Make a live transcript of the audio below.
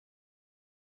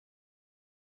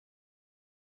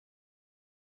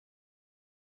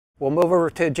We'll move over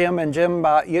to Jim. And Jim,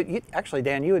 actually,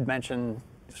 Dan, you had mentioned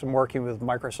some working with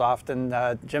Microsoft,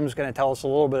 and Jim's going to tell us a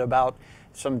little bit about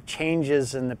some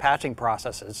changes in the patching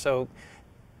processes. So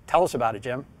tell us about it,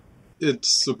 Jim.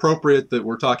 It's appropriate that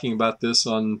we're talking about this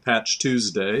on Patch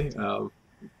Tuesday.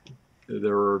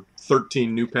 There are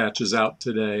 13 new patches out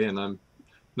today, and I'm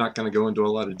not going to go into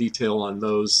a lot of detail on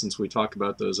those since we talk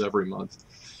about those every month.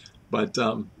 But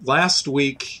last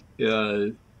week,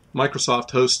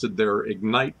 Microsoft hosted their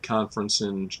Ignite conference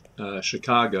in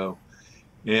Chicago,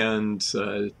 and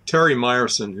Terry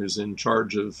Myerson, who's in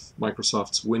charge of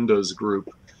Microsoft's Windows group,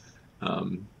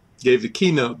 gave the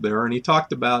keynote there, and he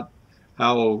talked about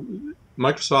how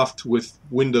Microsoft with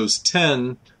Windows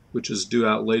 10, which is due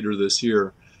out later this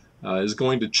year, is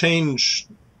going to change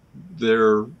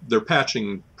their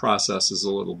patching processes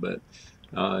a little bit.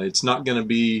 It's not going to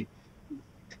be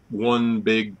one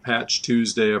big patch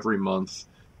Tuesday every month.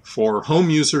 For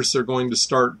home users, they're going to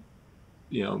start,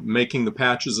 making the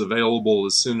patches available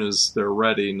as soon as they're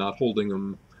ready, not holding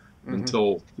them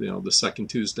until the second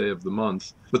Tuesday of the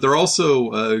month. But they're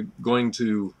also going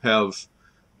to have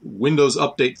Windows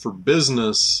Update for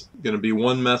Business, going to be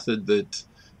one method that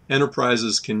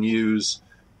enterprises can use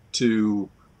to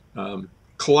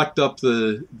collect up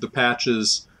the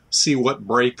patches, see what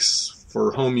breaks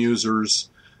for home users,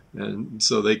 and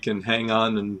so they can hang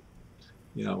on and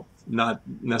not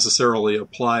necessarily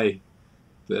apply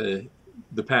the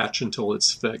patch until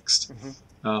it's fixed.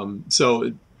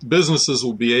 So businesses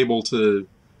will be able to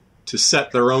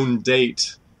set their own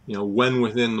date, when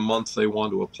within the month they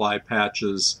want to apply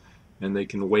patches, and they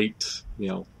can wait,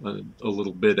 a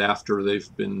little bit after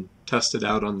they've been tested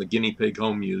out on the guinea pig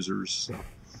home users.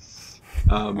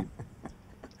 So,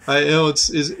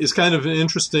 it's kind of an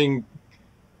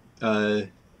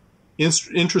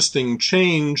interesting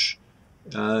change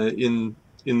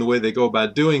in the way they go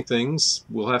about doing things.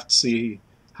 We'll have to see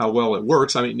how well it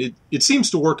works. I mean, it seems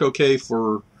to work okay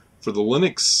for the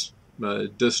Linux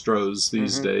distros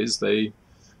these days. They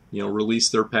release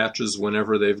their patches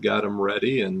whenever they've got them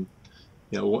ready, and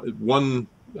one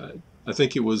I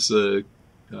think it was the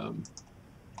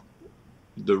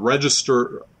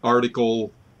Register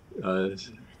article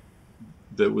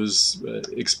that was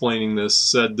explaining this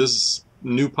said this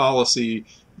new policy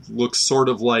looks sort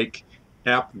of like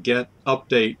apt-get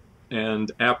update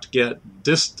and apt-get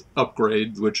dist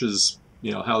upgrade, which is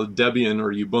how Debian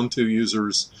or Ubuntu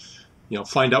users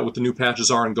find out what the new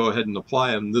patches are and go ahead and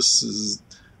apply them. This is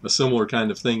a similar kind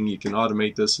of thing. You can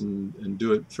automate this and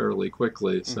do it fairly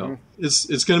quickly. So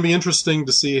it's going to be interesting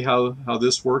to see how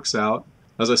this works out.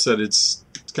 As I said, it's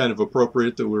kind of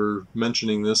appropriate that we're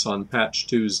mentioning this on Patch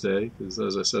Tuesday, because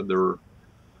as I said, there were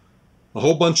a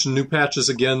whole bunch of new patches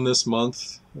again this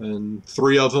month, and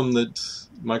 3 of them that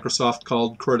Microsoft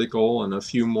called critical, and a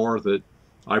few more that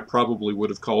I probably would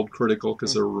have called critical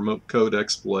because they're a remote code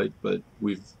exploit, but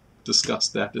we've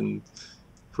discussed that in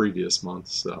previous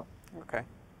months. So. Okay.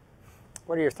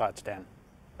 What are your thoughts, Dan,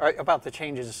 about the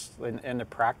changes in the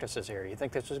practices here? You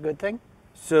think this is a good thing?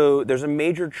 So there's a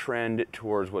major trend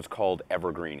towards what's called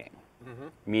evergreening,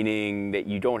 meaning that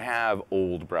you don't have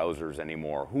old browsers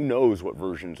anymore. Who knows what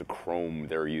versions of Chrome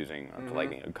they're using?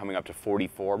 Like coming up to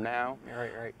 44 now.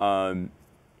 Right.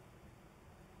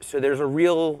 So there's a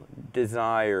real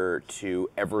desire to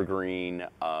evergreen.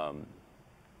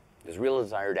 There's a real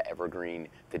desire to evergreen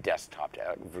the desktop, to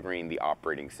evergreen the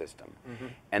operating system.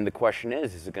 And the question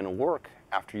is it going to work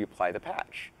after you apply the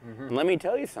patch? And let me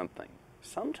tell you something.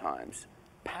 Sometimes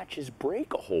patches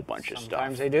break a whole bunch of stuff.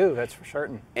 Sometimes they do, that's for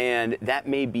certain. And that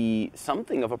may be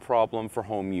something of a problem for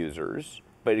home users,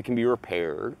 but it can be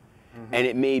repaired. And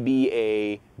it may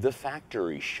be the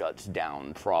factory shuts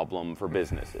down problem for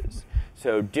businesses.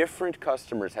 So different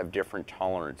customers have different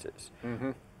tolerances.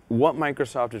 What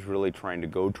Microsoft is really trying to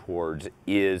go towards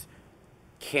is,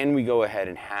 can we go ahead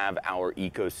and have our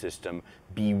ecosystem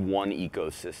be one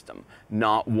ecosystem,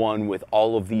 not one with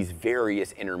all of these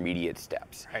various intermediate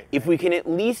steps? If we can at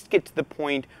least get to the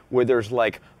point where there's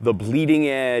like the bleeding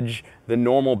edge, the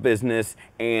normal business,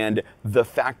 and the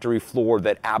factory floor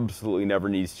that absolutely never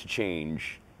needs to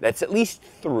change, that's at least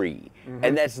 3,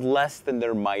 and that's less than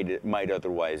there might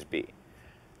otherwise be.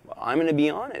 Well, I'm going to be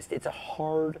honest, it's a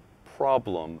hard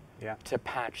problem to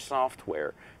patch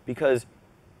software because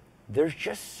there's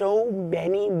just so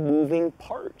many moving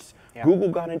parts. Google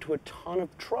got into a ton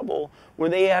of trouble where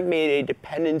they have made a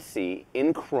dependency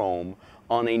in Chrome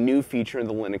on a new feature in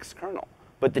the Linux kernel.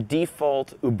 But the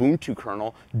default Ubuntu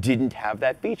kernel didn't have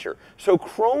that feature. So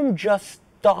Chrome just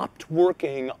stopped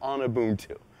working on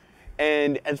Ubuntu.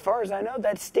 And as far as I know,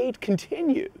 that state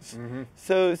continues.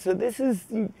 So this is,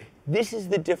 This is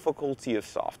the difficulty of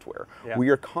software. Yeah. We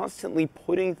are constantly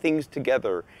putting things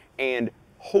together and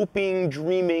hoping,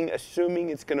 dreaming, assuming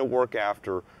it's going to work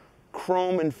after.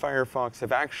 Chrome and Firefox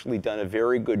have actually done a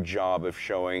very good job of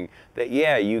showing that,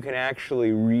 yeah, you can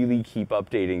actually really keep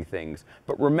updating things.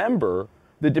 But remember,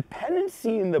 the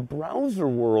dependency in the browser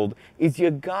world is you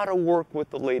gotta work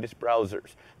with the latest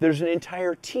browsers. There's an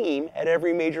entire team at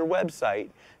every major website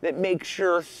that makes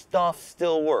sure stuff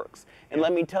still works. And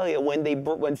let me tell you,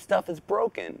 when stuff is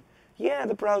broken, yeah,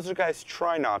 the browser guys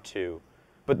try not to,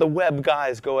 but the web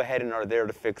guys go ahead and are there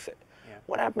to fix it. Yeah.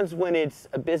 What happens when it's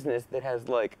a business that has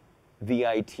like the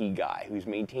IT guy who's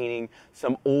maintaining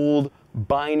some old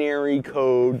binary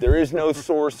code, there is no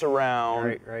source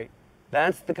around. Right.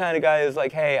 That's the kind of guy who's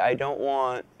like, hey, I don't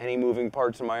want any moving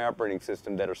parts in my operating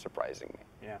system that are surprising me.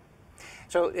 Yeah.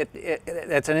 So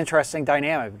it's an interesting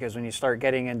dynamic, because when you start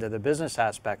getting into the business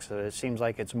aspects of it, it seems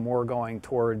like it's more going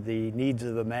toward the needs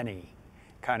of the many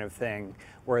kind of thing,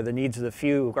 where the needs of the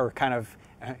few are kind of,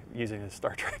 using a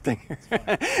Star Trek thing here,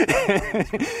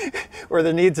 where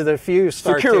the needs of the few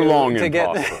start Secure, long, to and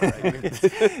get,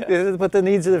 prosper, but the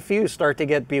needs of the few start to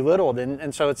get belittled,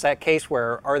 and so it's that case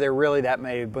where, are there really that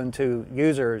many Ubuntu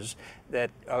users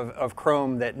that of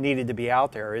Chrome that needed to be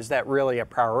out there? Is that really a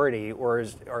priority, or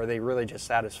are they really just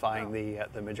satisfying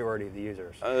the majority of the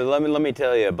users? Let me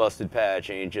tell you, a busted patch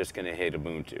ain't just going to hit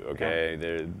Ubuntu, okay?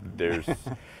 Yeah.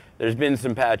 There's been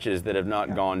some patches that have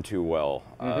not gone too well.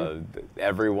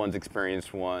 Everyone's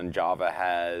experienced one. Java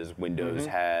has, Windows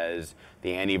has,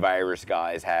 the antivirus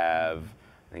guys have.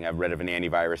 I think I've read of an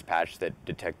antivirus patch that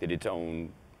detected its own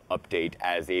update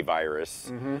as a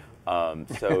virus.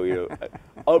 So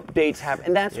updates happen,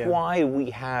 and that's why we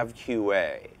have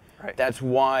QA. Right. That's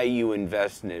why you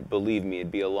invest in it. Believe me,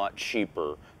 it'd be a lot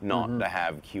cheaper not to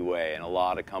have QA, and a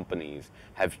lot of companies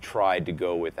have tried to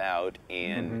go without,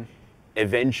 and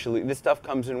eventually, this stuff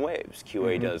comes in waves.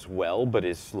 QA does well, but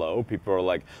is slow. People are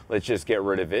like, let's just get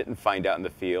rid of it and find out in the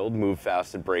field, move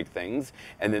fast and break things.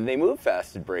 And then they move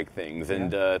fast and break things,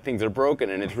 and things are broken,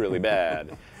 and it's really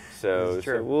bad. So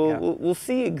we'll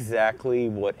see exactly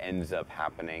what ends up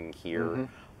happening here.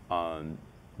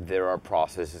 There are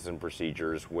processes and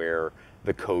procedures where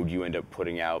the code you end up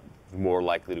putting out is more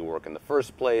likely to work in the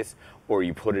first place, or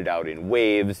you put it out in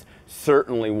waves.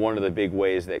 Certainly one of the big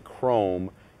ways that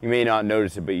Chrome, you may not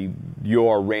notice it, but you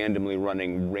are randomly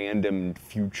running random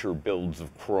future builds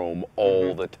of Chrome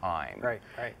all the time. Right.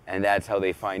 And that's how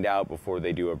they find out before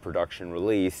they do a production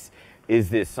release. Is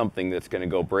this something that's going to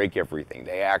go break everything?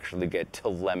 They actually get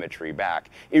telemetry back.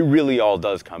 It really all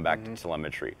does come back to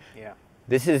telemetry. Yeah.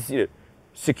 This is,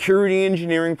 security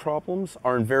engineering problems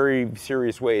are in very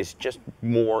serious ways just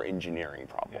more engineering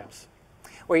problems.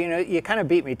 Yeah. Well, you kind of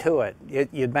beat me to it.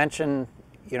 You'd mentioned,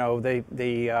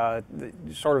 the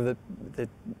sort of the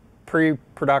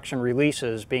pre-production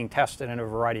releases being tested in a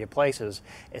variety of places.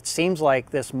 It seems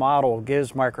like this model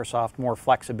gives Microsoft more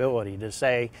flexibility to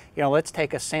say, let's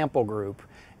take a sample group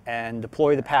and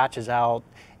deploy the patches out,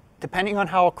 depending on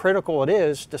how critical it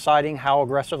is, deciding how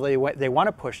aggressively they want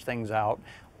to push things out,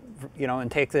 and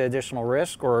take the additional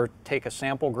risk, or take a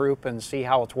sample group and see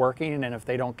how it's working, and if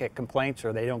they don't get complaints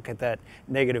or they don't get that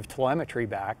negative telemetry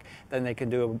back, then they can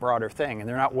do a broader thing, and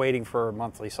they're not waiting for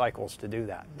monthly cycles to do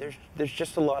that. There's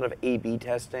just a lot of A/B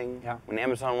testing. Yeah. When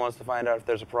Amazon wants to find out if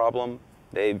there's a problem,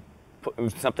 they put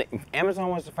something. Amazon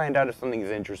wants to find out if something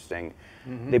is interesting.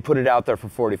 They put it out there for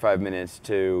 45 minutes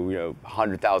to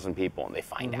 100,000 people, and they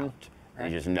find out.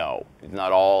 And you just know. It's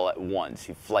not all at once.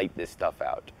 You flight this stuff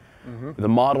out. The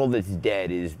model that's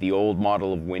dead is the old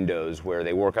model of Windows, where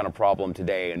they work on a problem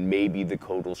today and maybe the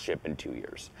code will ship in 2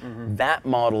 years. That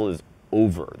model is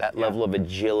over. That level of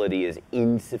agility is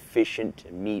insufficient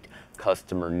to meet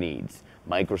customer needs.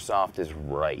 Microsoft is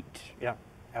right. Yeah,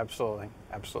 absolutely.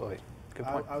 Good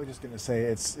point. I was just going to say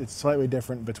it's slightly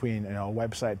different between a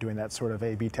website doing that sort of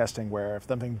A/B testing, where if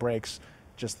something breaks,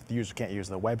 just the user can't use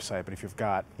the website, but if you've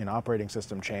got an operating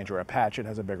system change or a patch, it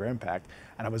has a bigger impact.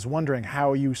 And I was wondering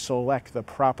how you select the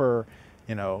proper,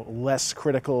 less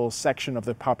critical section of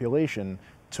the population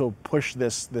to push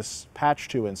this patch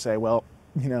to, and say, well,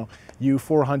 you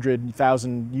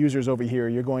 400,000 users over here,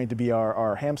 you're going to be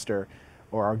our hamster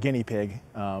or our guinea pig,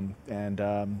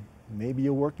 maybe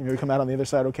you'll work, maybe come out on the other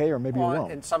side okay, or maybe you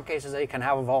won't. In some cases, they can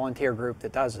have a volunteer group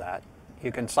that does that.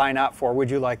 You can sign up for,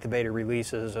 would you like the beta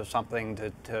releases of something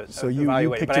to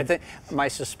evaluate. But I think my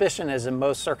suspicion is, in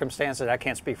most circumstances, I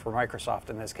can't speak for Microsoft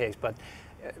in this case, but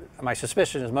my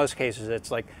suspicion is most cases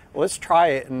it's like, well, let's try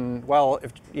it, and well,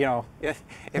 if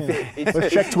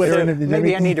let's check Twitter, and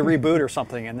maybe I need to reboot or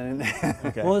something, and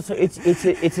then Well,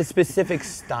 it's a specific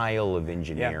style of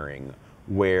engineering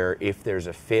where if there's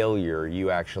a failure, you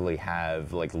actually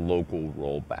have like local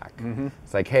rollback.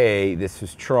 It's like, hey, this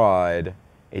was tried,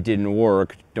 it didn't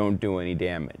work, don't do any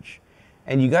damage.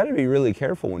 And you got to be really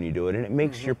careful when you do it, and it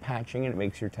makes your patching and it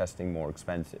makes your testing more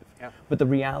expensive. Yeah. But the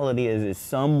reality is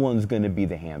someone's going to be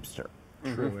the hamster.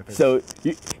 True. So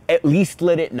at least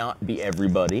let it not be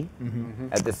everybody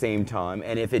at the same time,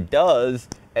 and if it does,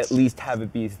 at least have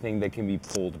it be a thing that can be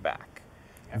pulled back.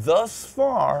 Yeah. Thus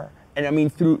far, and I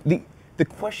mean through the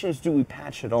question is, do we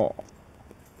patch at all?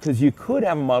 Because you could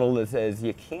have a model that says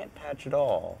you can't patch at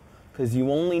all because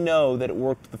you only know that it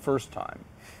worked the first time.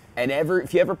 And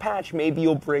if you ever patch, maybe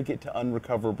you'll break it to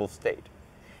unrecoverable state.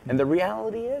 And the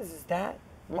reality is that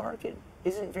market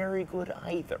isn't very good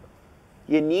either.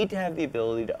 You need to have the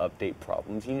ability to update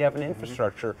problems. You need to have an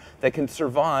infrastructure that can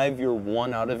survive your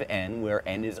 1 out of n, where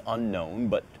n is unknown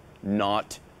but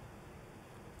not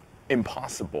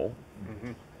impossible.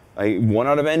 Like 1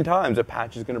 out of n times a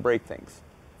patch is going to break things.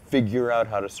 Figure out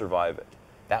how to survive it.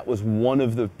 That was one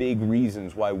of the big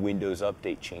reasons why Windows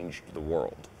Update changed the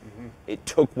world. It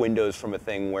took Windows from a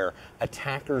thing where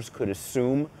attackers could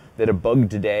assume that a bug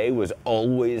today was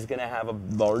always going to have a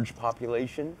large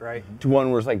population, to one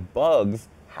where it's like bugs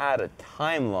had a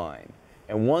timeline.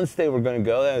 And once they were going to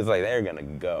go, it was like they're going to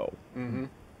go.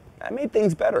 That made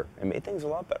things better. It made things a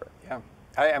lot better. Yeah.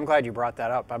 I'm glad you brought that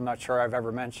up. I'm not sure I've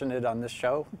ever mentioned it on this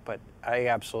show, but I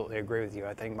absolutely agree with you.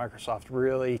 I think Microsoft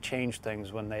really changed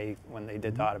things when they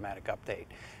did the automatic update.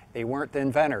 They weren't the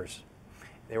inventors.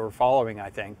 They were following, I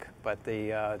think, but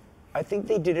I think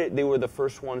they did it. They were the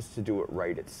first ones to do it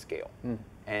right at scale,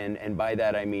 and by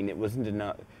that I mean it wasn't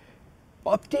enough.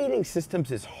 Updating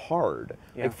systems is hard.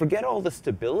 Yeah. Like, forget all the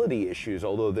stability issues,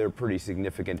 although they're pretty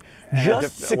significant. And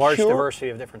Just a large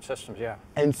diversity of different systems, yeah.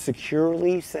 And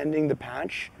securely sending the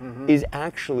patch is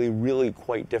actually really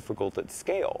quite difficult at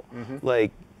scale.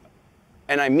 Like,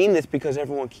 and I mean this because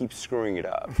everyone keeps screwing it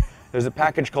up. There's a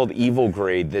package called Evil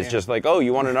Grade that's just like, oh,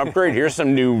 you want an upgrade? Here's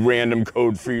some new random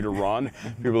code for you to run.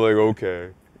 People are like, okay.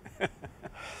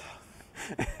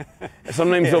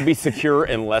 Sometimes they'll be secure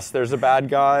unless there's a bad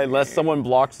guy, unless someone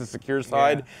blocks the secure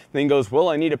side, then goes, well,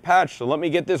 I need a patch, so let me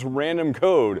get this random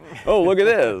code. Oh, look at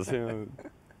this.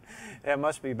 That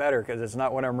must be better because it's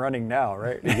not what I'm running now,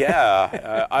 right?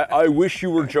 Yeah, I wish you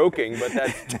were joking, but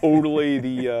that's totally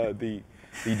the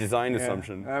design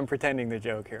assumption. I'm pretending to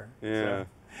joke here. Yeah. So.